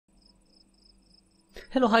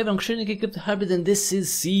Hello, hi, I'm ALL the Cryptic Hybrid, and this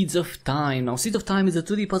is Seeds of Time. Now, Seeds of Time is a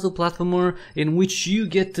 2D puzzle platformer in which you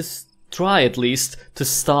get to try, at least, to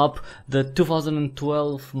stop the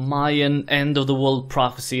 2012 Mayan end of the world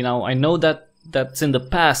prophecy. Now, I know that that's in the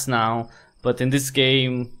past now, but in this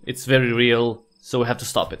game, it's very real, so we have to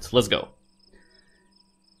stop it. Let's go.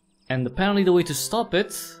 And apparently the way to stop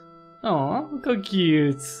it... Oh, look how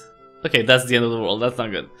cute. Okay, that's the end of the world, that's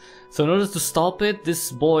not good. So in order to stop it,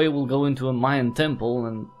 this boy will go into a Mayan temple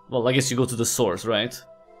and, well, I guess you go to the source, right?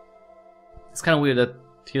 It's kind of weird that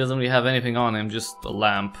he doesn't really have anything on him, just a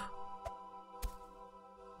lamp.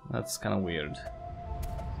 That's kind of weird.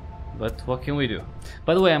 But what can we do?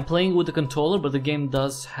 By the way, I'm playing with the controller, but the game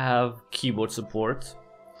does have keyboard support.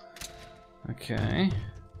 Okay.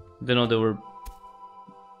 Didn't know there were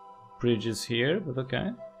bridges here, but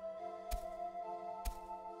okay.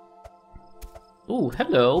 Ooh,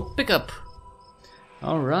 hello, pickup.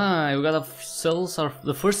 Alright, we got ourselves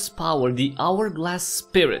the first power, the Hourglass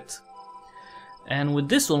Spirit. And with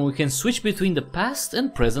this one we can switch between the past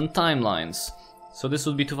and present timelines. So this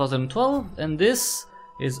would be 2012, and this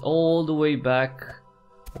is all the way back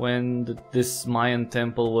when this Mayan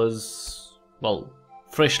temple was, well,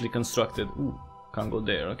 freshly constructed. Ooh, can't go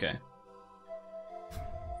there, okay.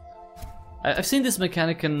 I've seen this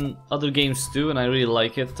mechanic in other games too, and I really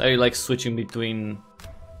like it. I really like switching between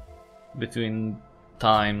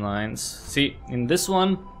timelines. See, in this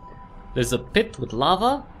one, there's a pit with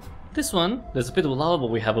lava. This one, there's a pit with lava, but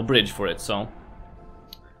we have a bridge for it, so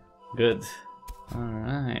good.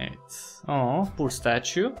 Alright. Oh, poor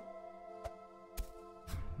statue.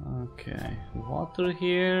 Okay, water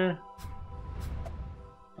here.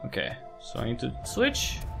 Okay, so I need to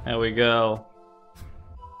switch. There we go.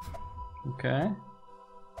 Okay.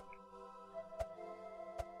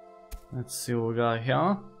 Let's see what we got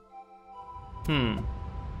here.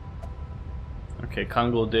 Okay,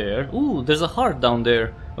 can't go there. Ooh, there's a heart down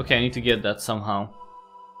there. Okay, I need to get that somehow.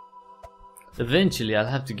 Eventually, I'll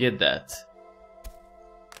have to get that.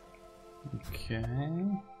 Okay.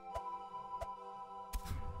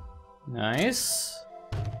 Nice.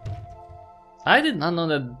 I did not know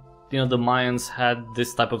that, you know, the Mayans had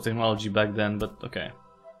this type of technology back then, but okay.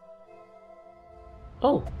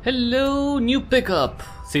 Oh, hello, new pickup.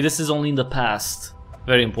 See, this is only in the past.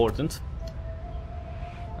 Very important.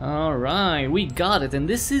 Alright, we got it, and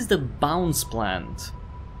this is the bounce plant.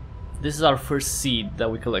 This is our first seed that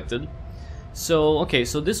we collected. So, okay,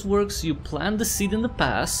 so this works, you plant the seed in the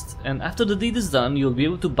past, and after the deed is done, you'll be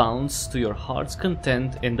able to bounce to your heart's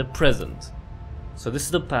content in the present. So this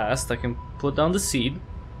is the past, I can put down the seed,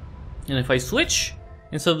 and if I switch,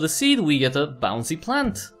 instead of the seed, we get a bouncy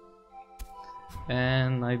plant.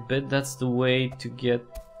 And I bet that's the way to get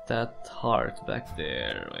that heart back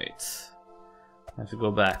there. Wait. I have to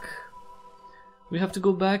go back. We have to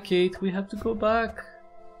go back, Kate. We have to go back.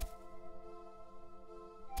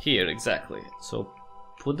 Here, exactly. So,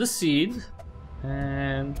 put the seed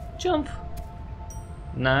and jump.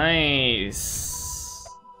 Nice.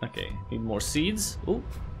 Okay, need more seeds. Oh.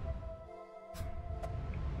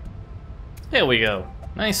 There we go.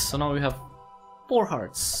 Nice. So now we have 4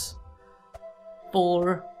 hearts.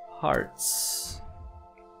 4 hearts.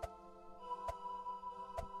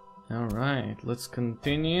 Alright, let's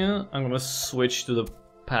continue. I'm gonna switch to the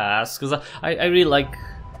past because I really like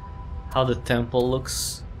how the temple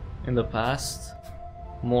looks in the past,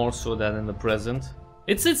 more so than in the present.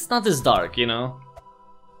 It's not as dark, you know.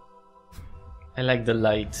 I like the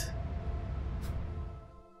light.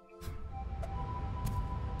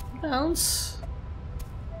 Bounce.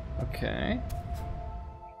 Okay.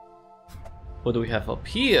 What do we have up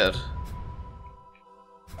here?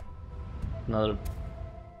 Another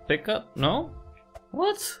pickup? No?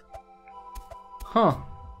 What? Huh.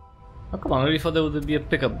 Oh, come on, I really thought there would be a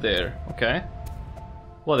pickup there. Okay.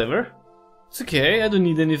 Whatever. It's okay, I don't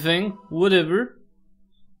need anything. Whatever.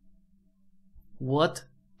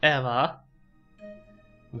 Whatever.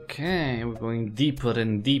 Okay, we're going deeper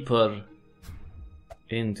and deeper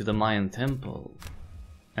into the Mayan temple.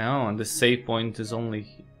 Oh, and the save point is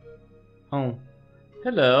only... Oh,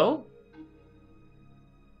 hello.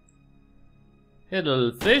 Hello,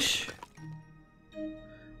 fish.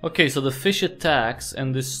 Okay, so the fish attacks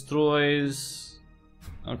and destroys...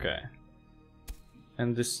 Okay.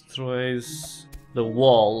 And destroys the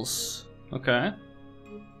walls. Okay.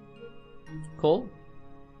 Cool.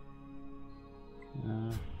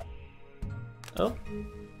 Oh.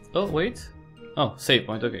 Oh, wait. Oh, save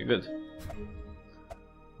point. Okay, good.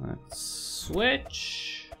 Let's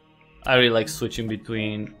switch. I really like switching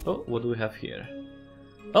between... Oh, what do we have here?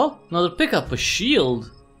 Oh, another pickup, a shield.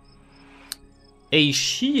 A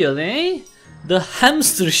shield, eh? The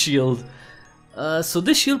hamster shield. So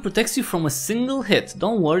this shield protects you from a single hit.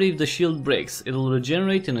 Don't worry if the shield breaks. It'll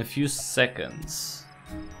regenerate in a few seconds.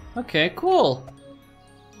 Okay, cool.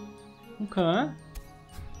 Okay.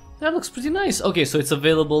 That looks pretty nice. Okay, so it's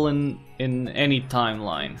available in any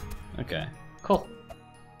timeline. Okay, cool.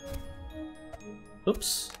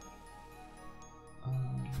 Oops.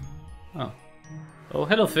 Oh. Oh,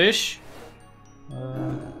 hello, fish.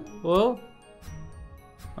 Whoa.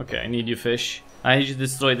 Okay, I need you, fish. I need you to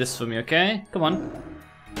destroy this for me, okay? Come on.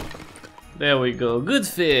 There we go. Good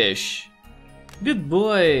fish. Good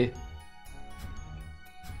boy.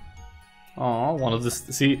 Oh, one of the...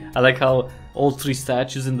 See, I like how all three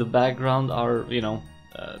statues in the background are, you know,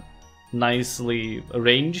 nicely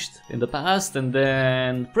arranged in the past, and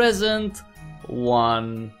then present,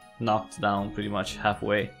 one knocked down pretty much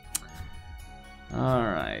halfway.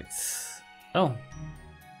 Alright. Oh.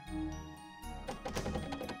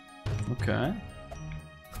 Okay.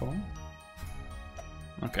 Cool.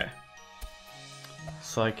 Okay.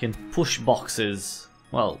 So I can push boxes.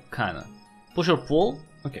 Well, kinda. Push or pull?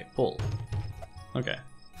 Okay, pull. Okay.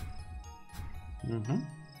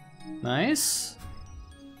 Nice.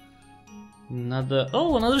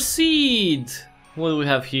 Another seed! What do we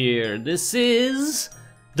have here? This is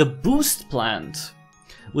the boost plant.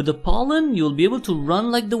 With the pollen, you'll be able to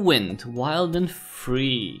run like the wind, wild and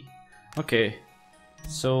free. Okay.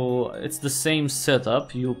 So it's the same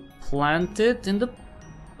setup. You plant it in the...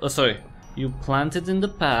 Oh, sorry. You plant it in the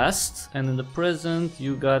past, and in the present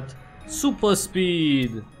you got super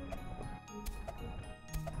speed.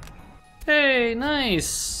 Hey,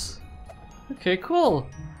 nice. Okay, cool.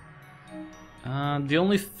 The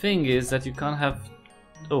only thing is that you can't have...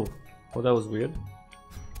 Oh, that was weird.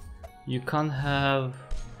 You can't have...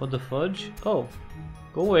 What the fudge? Oh,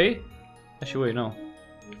 go away. Actually, wait, no.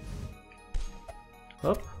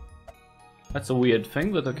 Up. That's a weird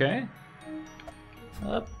thing, but okay.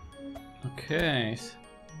 Up. Okay.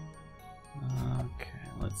 Okay,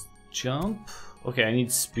 let's jump. Okay, I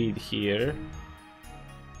need speed here.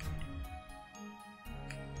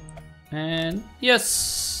 And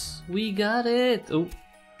yes, we got it. Oh,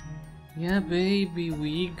 yeah, baby,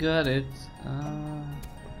 we got it.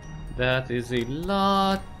 That is a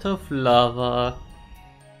lot of lava.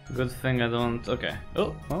 Good thing I don't. Okay.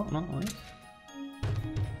 Oh, no, wait.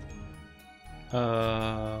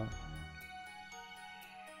 Okay.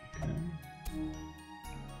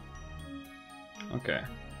 Okay.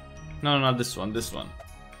 No, not this one. This one.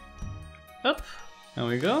 Up. There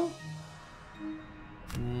we go.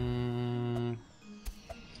 I'm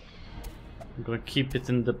gonna keep it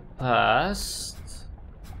in the past.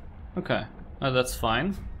 Okay. Oh, that's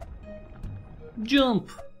fine. Jump.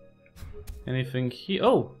 Anything here?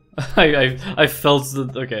 Oh, I felt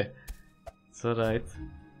that. Okay, it's alright.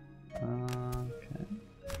 Okay.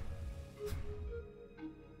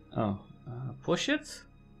 Oh, push it.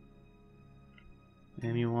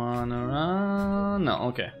 Anyone around? No.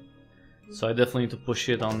 Okay. So I definitely need to push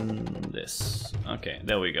it on this. Okay,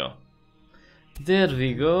 there we go. There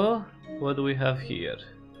we go. What do we have here?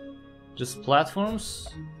 Just platforms?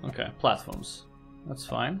 Okay, platforms. That's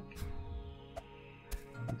fine.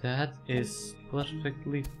 That is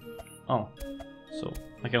perfectly... Oh, so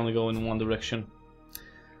I can only go in one direction.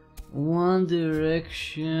 One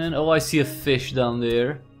direction... Oh, I see a fish down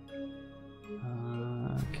there.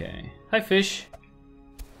 Okay. Hi, fish.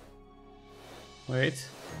 Wait.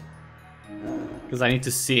 Because I need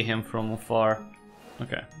to see him from afar.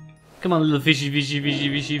 Okay. Come on, little fishy, fishy, fishy,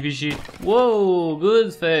 fishy, fishy. Whoa,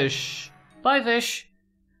 good fish. Bye, fish.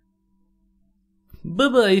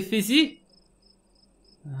 Bye-bye, fishy.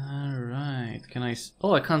 Alright, can I...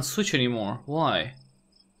 Oh, I can't switch anymore. Why?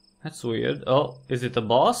 That's weird. Oh, is it a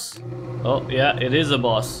boss? Oh, yeah, it is a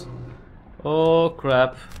boss. Oh,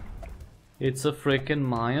 crap. It's a freaking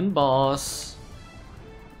Mayan boss.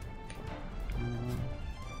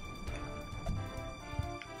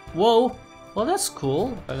 Whoa! Well, that's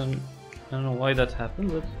cool. I don't know why that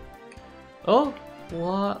happened, but... Oh!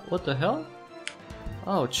 What the hell?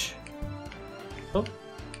 Ouch. Oh.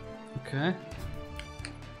 Okay.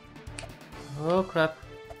 Oh, crap.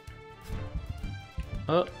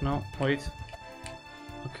 Oh, no, wait.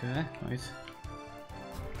 Okay, wait.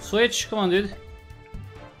 Switch! Come on, dude.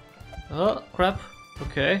 Oh, crap.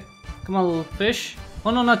 Okay. Come on, little fish.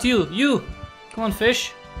 Oh, no, not you! You! Come on,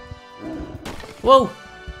 fish. Whoa!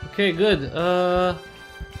 Okay, good.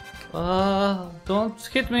 Don't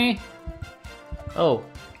hit me. Oh.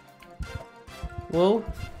 Whoa.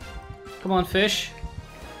 Come on, fish.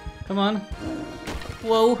 Come on.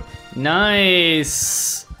 Whoa.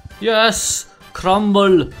 Nice. Yes.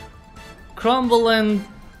 Crumble. Crumble and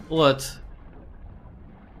what?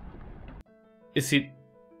 Is he...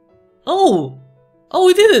 Oh! Oh,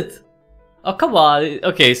 we did it! Oh, come on.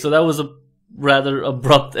 Okay, so that was a rather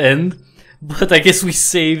abrupt end. But I guess we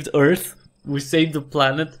saved Earth. We saved the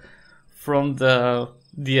planet from the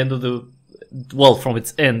end of the... Well, from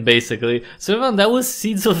its end, basically. So everyone, that was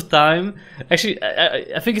Seeds of Time. Actually,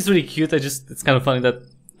 I think it's really cute. It's kind of funny that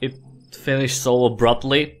it finished so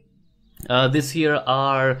abruptly. This here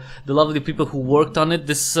are the lovely people who worked on it.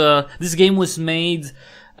 This game was made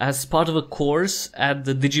as part of a course at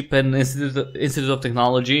the DigiPen Institute of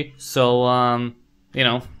Technology. So, you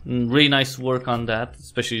know, really nice work on that,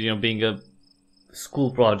 especially, you know, being a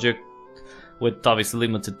school project with obviously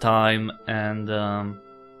limited time and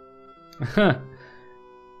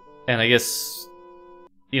and I guess,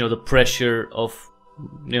 you know, the pressure of,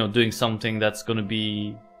 you know, doing something that's gonna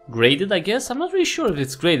be graded, I guess. I'm not really sure if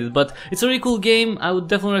it's graded, but it's a really cool game. I would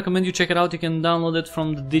definitely recommend you check it out. You can download it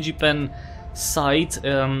from the DigiPen site.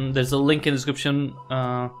 There's a link in the description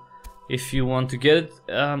if you want to get it.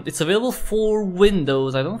 It's available for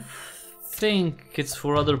Windows. I don't think it's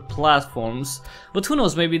for other platforms, but who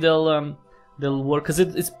knows, maybe they'll work, because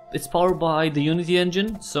it's powered by the Unity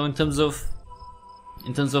engine. So in terms of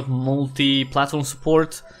multi-platform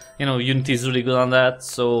support, you know, Unity is really good on that.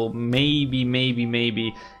 So maybe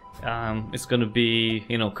it's gonna be,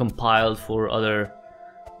 you know, compiled for other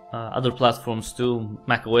platforms too,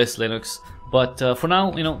 Mac OS, Linux. But for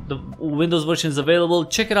now, you know, the Windows version is available.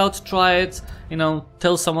 Check it out, try it, you know,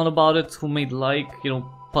 tell someone about it who may like, you know,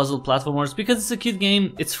 puzzle platformers, because it's a cute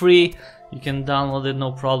game. It's free. You can download it,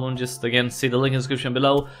 no problem. Just again, see the link in the description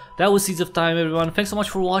below. That was Seeds of Time, everyone. Thanks so much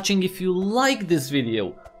for watching. If you like this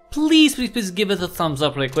video, please give it a thumbs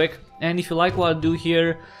up right quick. And if you like what I do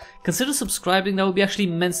here, consider subscribing. That would be actually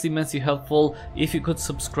immensely helpful. If you could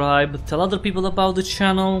subscribe, tell other people about the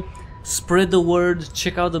channel, spread the word,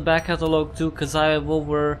 check out the back catalog too, because I have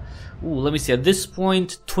over, let me see, at this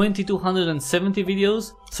point 2270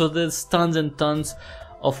 videos. So there's tons and tons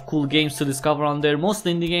of cool games to discover on there,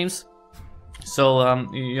 mostly indie games. So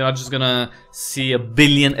you're not just gonna see a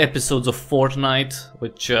billion episodes of Fortnite,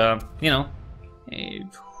 which you know,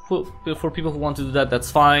 for people who want to do that,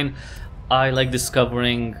 that's fine. I like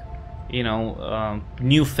discovering, you know,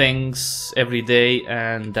 new things every day,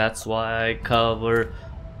 and that's why I cover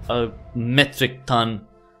a metric ton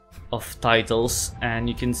of titles, and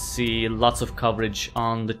you can see lots of coverage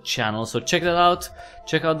on the channel. So check that out,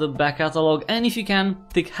 check out the back catalog, and if you can,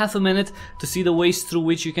 take half a minute to see the ways through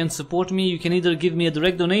which you can support me. You can either give me a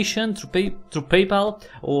direct donation through PayPal,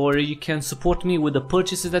 or you can support me with the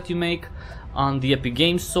purchases that you make on the Epic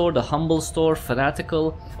Games Store, the Humble Store,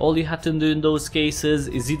 Fanatical. All you have to do in those cases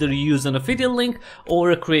is either use an affiliate link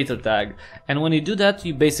or a creator tag, and when you do that,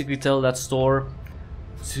 you basically tell that store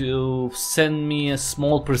to send me a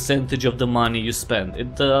small percentage of the money you spend.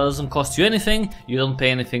 It doesn't cost you anything, you don't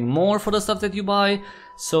pay anything more for the stuff that you buy,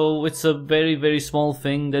 so it's a very small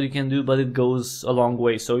thing that you can do, but it goes a long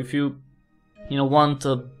way. So if you know, want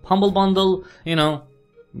a Humble Bundle, you know,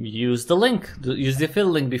 use the link, use the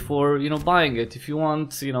affiliate link before, you know, buying it. If you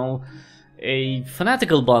want, you know, a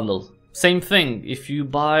Fanatical bundle, same thing. If you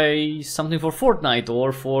buy something for Fortnite,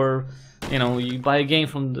 or for, you know, you buy a game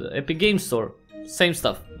from the Epic Games Store, same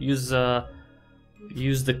stuff. Use the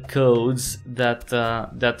codes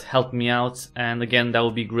that help me out, and again, that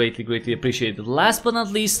would be greatly appreciated. Last but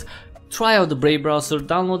not least, try out the Brave browser,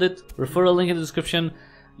 download it, refer a link in the description.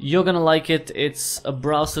 You're gonna like it. It's a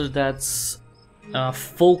browser that's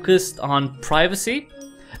focused on privacy,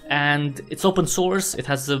 and it's open source. It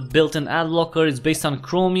has a built-in ad blocker. It's based on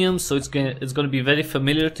Chromium, so it's gonna be very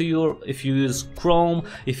familiar to you if you use Chrome,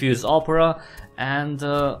 if you use Opera. And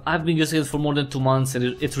I've been using it for more than 2 months, and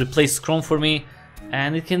it replaced Chrome for me,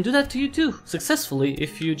 and it can do that to you too successfully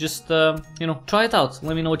if you just you know, try it out.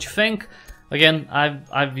 Let me know what you think. Again,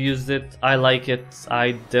 I've used it, I like it,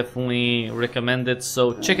 I definitely recommend it,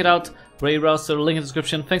 so check it out. Brave browser, link in the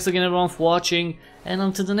description. Thanks again everyone for watching, and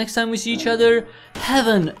until the next time we see each other, have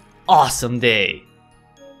an awesome day.